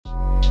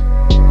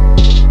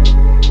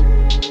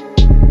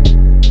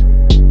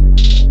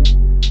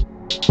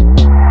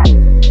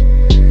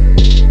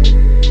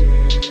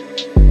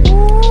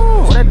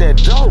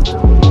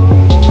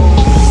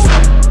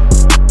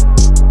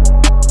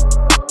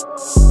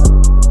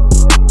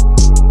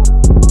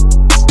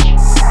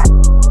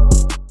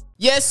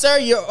yes, sir.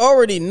 You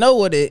already know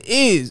what it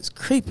is.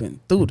 Creeping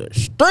through the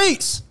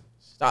streets.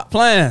 Stop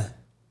playing.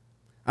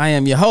 I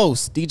am your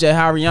host, DJ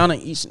Hariana,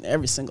 each and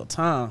every single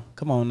time.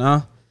 Come on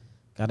now.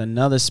 Got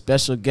another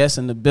special guest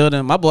in the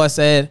building. My boy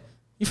said,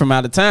 you from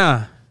out of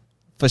town.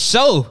 For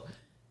sure.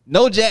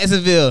 No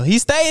Jacksonville. He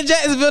stay in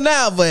Jacksonville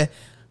now, but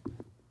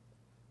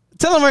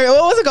tell him,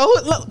 what's it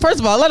called? First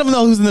of all, let him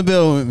know who's in the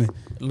building with me.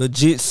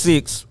 Legit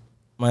 6.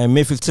 My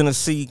Memphis,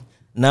 Tennessee,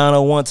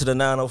 901 to the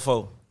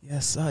 904.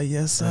 Yes, sir.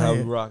 Yes, sir. How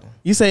we rocking?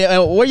 You say,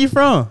 where you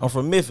from? I'm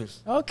from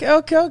Memphis. Okay.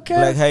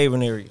 Black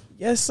Haven area.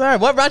 Yes, sir.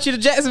 What brought you to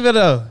Jacksonville,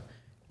 though?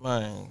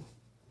 Man,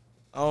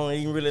 I don't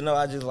even really know.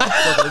 I just like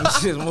fucking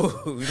this shit move.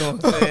 You know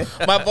what I'm saying?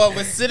 My boy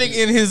was sitting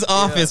in his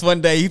office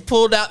one day. He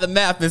pulled out the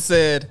map and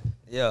said,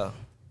 yeah.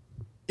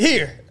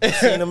 Here.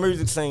 Seeing the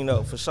music scene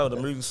up, for sure. The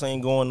music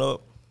scene going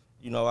up.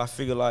 You know, I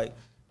figure like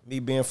me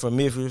being from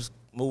Memphis,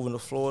 moving to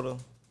Florida,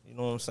 you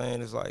know what I'm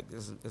saying? It's like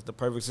it's the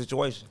perfect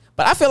situation.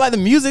 But I feel like the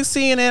music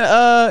scene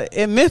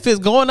in Memphis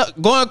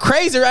going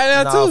crazy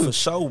right now too. For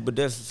sure. But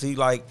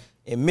like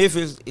in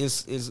Memphis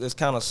it's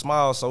kind of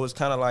small, so it's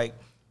kind of like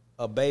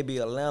a baby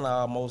Atlanta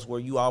almost, where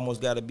you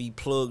almost got to be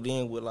plugged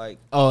in with like.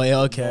 Oh yeah,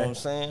 okay. You know what I'm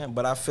saying?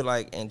 But I feel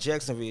like in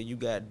Jacksonville you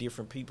got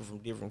different people from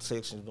different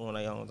sections doing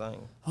their own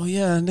thing. Oh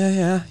yeah.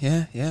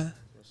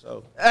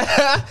 So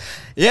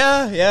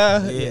yeah.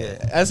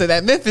 I said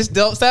that Memphis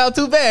don't sound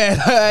too bad.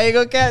 I ain't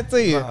gonna cat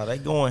to you. Nah, they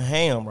going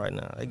ham right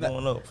now. They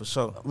going up for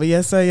sure. But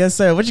yes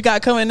sir. What you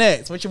got coming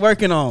next? What you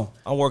working on?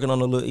 I'm working on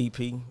a little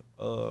EP.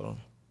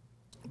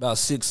 About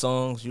 6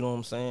 songs. You know what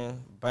I'm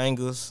saying?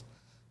 Bangers,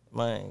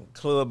 man.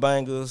 Club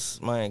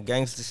bangers, man.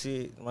 Gangster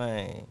shit,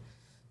 man.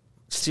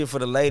 Shit for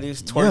the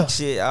ladies, twerk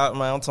shit out,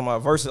 man. I'm talking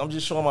about verses. I'm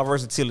just showing my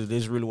versatility.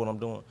 This is really what I'm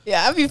doing.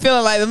 Yeah, I be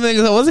feeling like the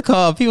niggas, what's it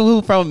called? People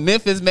who from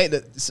Memphis make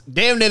the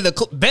damn near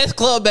the best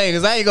club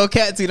bangers. I ain't gonna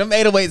cat to you. Them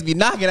 808s be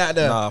knocking out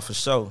there. Nah, for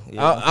sure.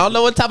 Yeah, I don't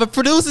know what type of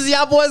producers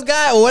y'all boys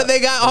got or what they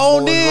got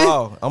honed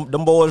in.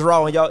 Them boys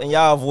raw and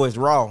y'all voice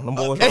raw. Them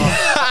boys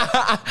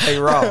raw. They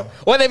raw.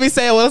 What they be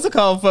saying? What's it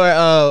called for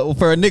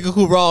a nigga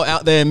who raw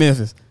out there in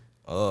Memphis?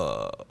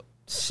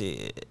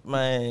 Shit,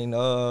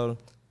 man.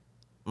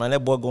 Man,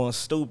 that boy going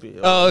stupid.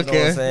 Oh, okay. You know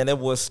what I'm saying? That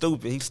boy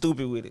stupid. He's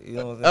stupid with it. You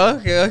know what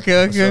I'm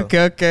saying?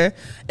 Okay.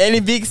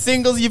 Any big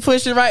singles you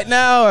pushing right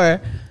now,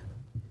 or?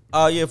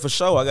 Oh, yeah, for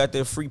sure. I got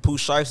that Free Pooh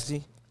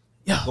Shiesty.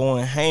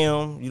 Going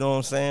ham. You know what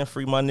I'm saying?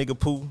 Free my nigga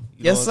Pooh.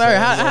 Yes, sir.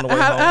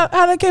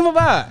 How that came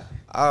about?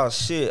 Oh,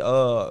 shit.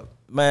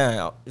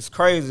 Man, it's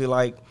crazy.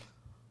 Like,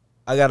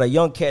 I got a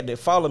young cat that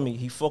follow me.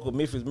 He fuck with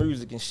Memphis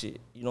music and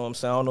shit. You know what I'm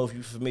saying? I don't know if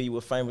you familiar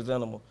with Famous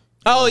Animal.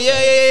 Oh yeah,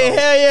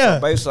 hell yeah.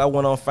 So basically, I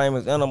went on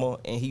Famous Animal,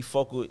 and he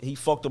fucked with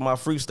my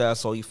freestyle,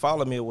 so he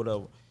followed me or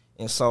whatever.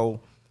 And so,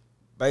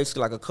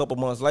 basically, like a couple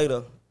months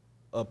later,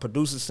 a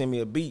producer sent me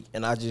a beat,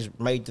 and I just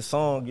made the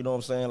song. You know what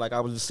I'm saying? Like I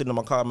was just sitting in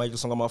my car, made the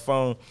song on my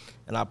phone,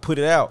 and I put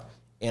it out,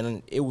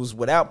 and it was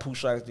without Pooh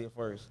Shiesty at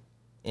first.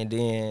 And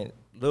then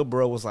little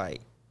bro was like,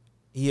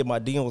 he hit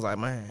my DM, was like,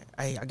 man,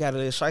 hey, I got a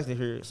little Shiesty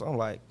here. So I'm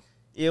like,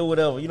 yeah,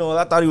 whatever. You know,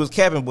 I thought he was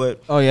capping,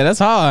 but oh yeah, that's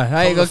hard.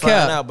 I ain't gonna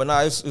cap. Out, but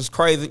nah, it's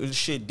crazy. It's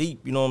shit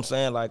deep. You know what I'm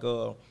saying? Like,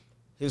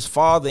 his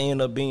father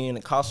ended up being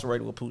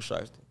incarcerated with Pooh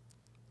Shiesty.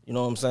 You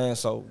know what I'm saying?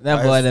 So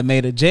that boy that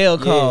made a jail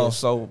call. Yeah,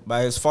 so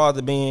by his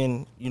father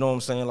being, you know what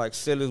I'm saying, like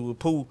sellers with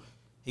Pooh,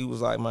 he was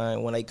like,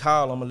 man, when they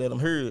call, I'm gonna let them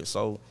hear it.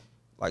 So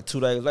like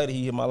 2 days later,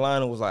 he hit my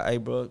line and was like, hey,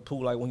 bro,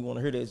 Pooh, like when you want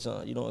to hear that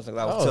song, you know what I'm saying?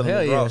 I was telling him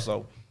to draw.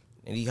 So,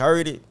 and he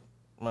heard it.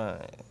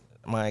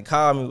 Man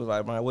called me, was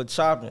like, man, what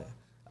chopping?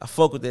 I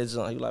fuck with that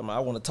junk. He was like, man, I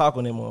want to talk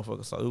on that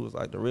motherfucker. So it was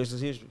like the rest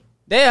is history.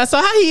 Damn, so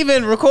how he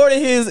even recorded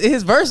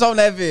his verse on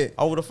that vid?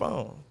 Over the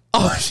phone.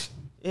 Oh,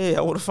 yeah,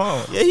 over the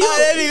phone. Yeah,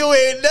 that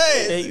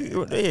nigga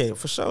went nuts. Yeah,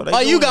 for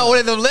sure. You got one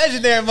of them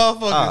legendary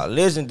motherfuckers.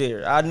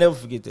 Legendary. I never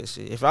forget that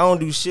shit. If I don't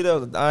do shit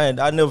else, I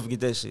never forget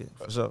that shit,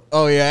 for sure.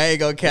 Oh, yeah, I ain't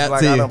gonna cap to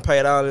like you. I done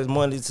paid all this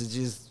money to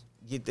just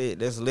get that.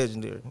 That's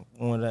legendary.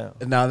 Going down.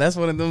 No, that's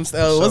one of them,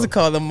 what's it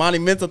called, the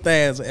monumental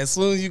things. As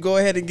soon as you go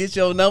ahead and get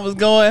your numbers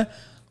going,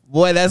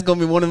 boy, that's gonna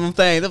be one of them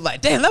things. I'm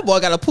like, damn, that boy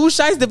got a Pooh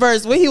Shiesty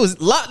verse when he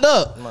was locked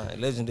up. Man,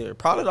 legendary.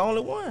 Probably the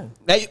only one.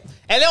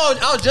 And then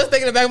I was just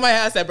thinking in the back of my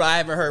head, I said, bro, I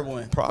haven't heard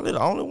one. Probably the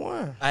only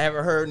one. I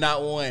haven't heard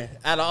not one.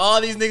 Out of all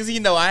these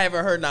niggas I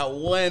haven't heard not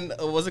one,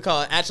 what's it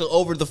called, actual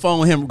over the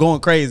phone him going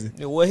crazy.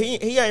 Yeah, well,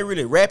 he ain't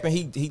really rapping.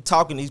 He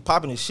talking, he's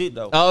popping his shit,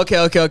 though. Oh,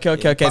 okay.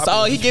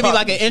 So he give me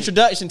like an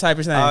introduction type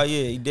of thing. Oh,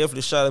 yeah, he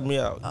definitely shouted me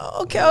out.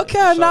 Okay.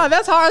 Nah,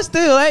 that's hard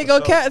still. I ain't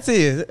gonna cat to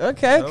you.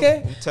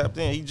 Okay. He tapped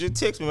in. He just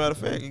texted me, matter of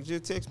fact. He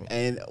just texted me.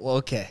 And, well,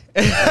 okay.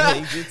 Yeah,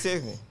 he just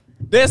texted me.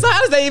 Then, so how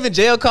does they even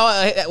jail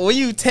call? When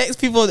you text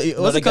people,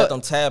 what's they got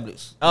them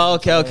tablets. Oh,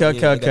 okay. They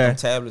got them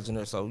tablets in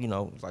there, so, you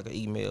know, it's like an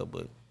email,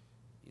 but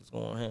he's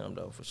going ham,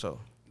 though, for sure.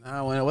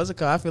 What's it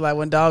called? I feel like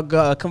when dog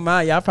come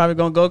out, y'all probably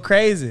gonna go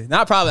crazy.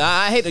 Not probably.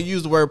 I hate to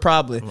use the word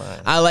probably.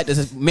 Man. I like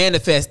to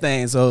manifest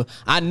things, so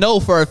I know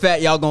for a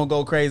fact y'all gonna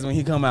go crazy when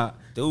he come out.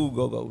 Dude,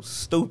 go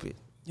stupid.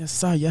 Yes,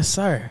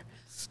 sir.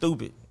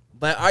 Stupid.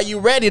 But are you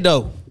ready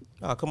though?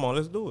 Oh, come on,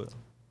 let's do it.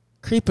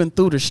 Creeping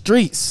through the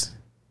streets.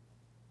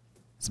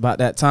 It's about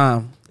that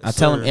time. Yes, I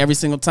tell him sir. every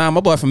single time.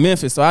 My boy from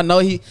Memphis, so I know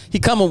he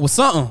coming with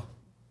something.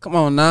 Come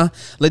on now.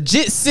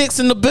 Legit 6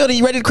 in the building.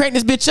 You ready to crank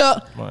this bitch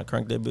up? Come on,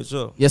 crank that bitch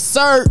up. Yes,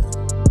 sir.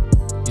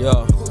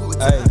 Yeah.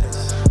 Hey.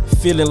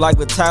 Feeling like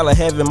with Tyler,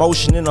 having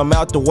motion and I'm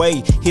out the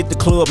way. Hit the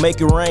club,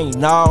 make it rain.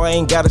 Nah, I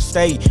ain't gotta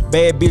stay.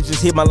 Bad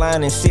bitches hit my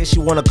line and said she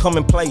wanna come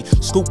and play.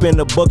 Scoop in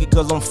the bucket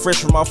cause I'm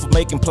fresh from off of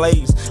making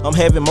plays. I'm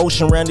having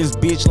motion around this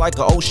bitch like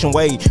an ocean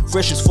wave.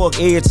 Fresh as fuck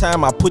every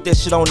time, I put that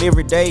shit on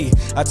every day.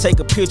 I take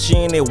a picture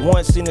in it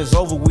once and it's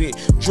over with.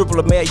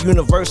 Triple Mad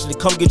University,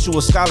 come get you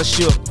a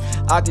scholarship.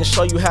 I can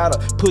show you how to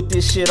put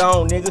this shit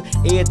on, nigga.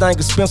 Everything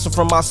expensive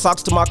from my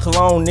socks to my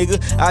cologne, nigga.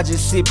 I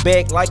just sit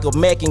back like a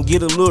Mac and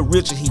get a little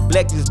richer. He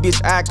black this bitch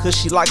eye cause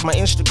she like my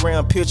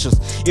Instagram pictures.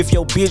 If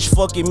your bitch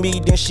fucking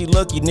me, then she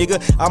lucky, nigga.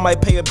 I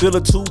might pay a bill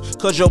or two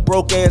cause your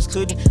broke ass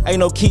couldn't. Ain't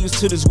no keys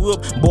to this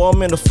whip, boy,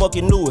 I'm in the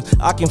fucking newest.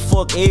 I can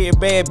fuck every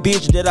bad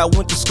bitch that I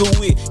went to school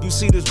with. You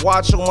see this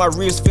watch on my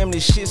wrist, fam,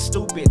 this shit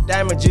stupid.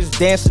 Diamond just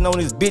dancing on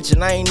this bitch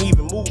and I ain't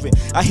even moving.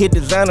 I hit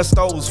designer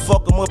stores,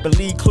 fuck them up and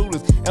leave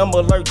clueless. Amber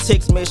alert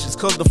text messages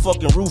cause the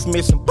fucking roof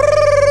missing.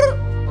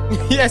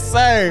 Yes,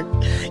 sir.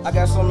 I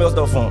got something else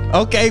though for him.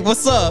 Okay,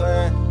 what's up?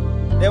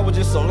 That was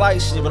just some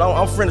light shit, but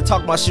I'm finna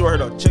talk my shit right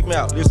here though. Check me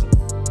out, listen.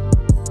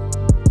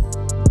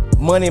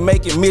 Money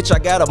making Mitch, I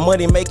got a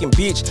money making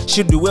bitch.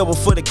 Should do whatever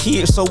for the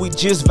kids, so we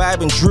just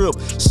vibe and drip.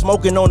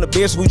 Smoking on the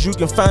best weed you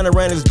can find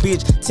around this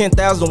bitch.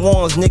 10,000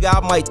 ones, nigga,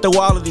 I might throw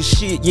all of this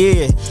shit,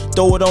 yeah.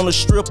 Throw it on the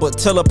stripper,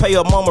 tell her pay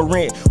her mama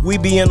rent. We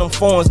be in them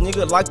phones,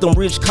 nigga, like them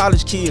rich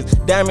college kids.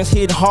 Diamonds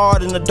hit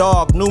hard in the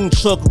dark, noon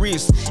chuck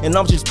wrist. And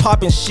I'm just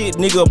popping shit,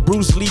 nigga,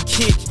 Bruce Lee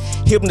kick.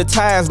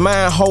 Hypnotized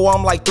mind, ho,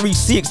 I'm like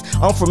 3'6".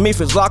 I'm from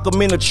Memphis, lock 'em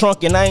in the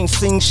trunk and I ain't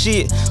seen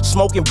shit.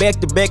 Smoking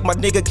back to back, my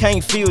nigga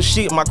can't feel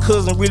shit. My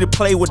cousin really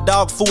play with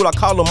dog food, I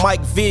call him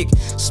Mike Vick.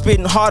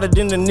 Spitting harder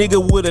than the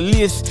nigga with a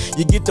list.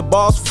 You get the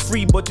balls for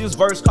free, but this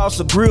verse costs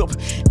a grip.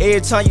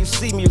 Every time you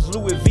see me, it's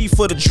Louis V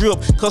for the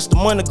drip. Custom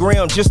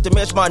monogram just to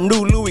match my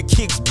new Louis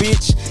kicks,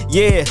 bitch.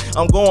 Yeah,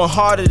 I'm going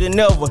harder than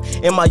ever.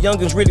 And my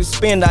youngins really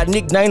spend, I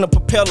nickname the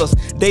propellers.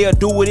 They'll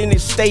do it in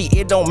this state,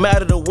 it don't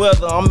matter the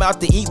weather. I'm out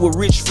to eat with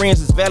rich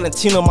friends, it's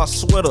Valentino my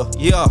sweater,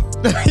 yeah.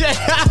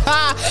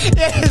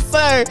 Yes,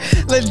 sir.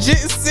 Legit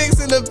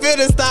 6 in the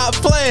building, stop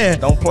playing.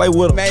 Don't play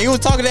with them. Man, you was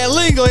talking that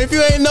lingo. If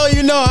you ain't know,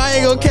 you know. I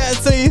ain't gonna cat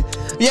to you.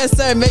 Yes,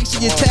 sir. Make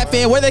sure you tap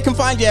in. Where they can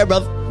find you at,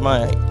 brother?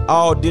 Man,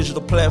 all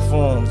digital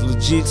platforms,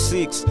 Legit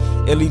 6,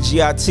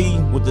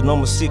 Legit with the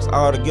number 6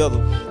 all together.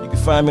 You can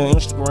find me on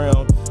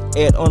Instagram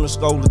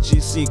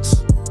 @_Legit 6.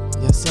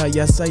 Yes, sir.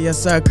 Yes, sir. Yes,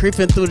 sir.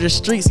 Creeping through the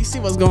streets. You see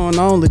what's going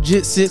on?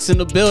 Legit 6 in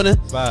the building.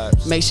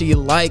 Vibes. Make sure you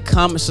like,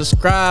 comment,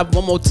 subscribe.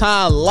 One more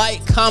time.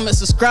 Like, comment,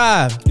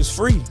 subscribe. It's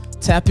free.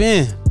 Tap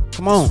in.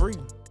 Come on. It's free.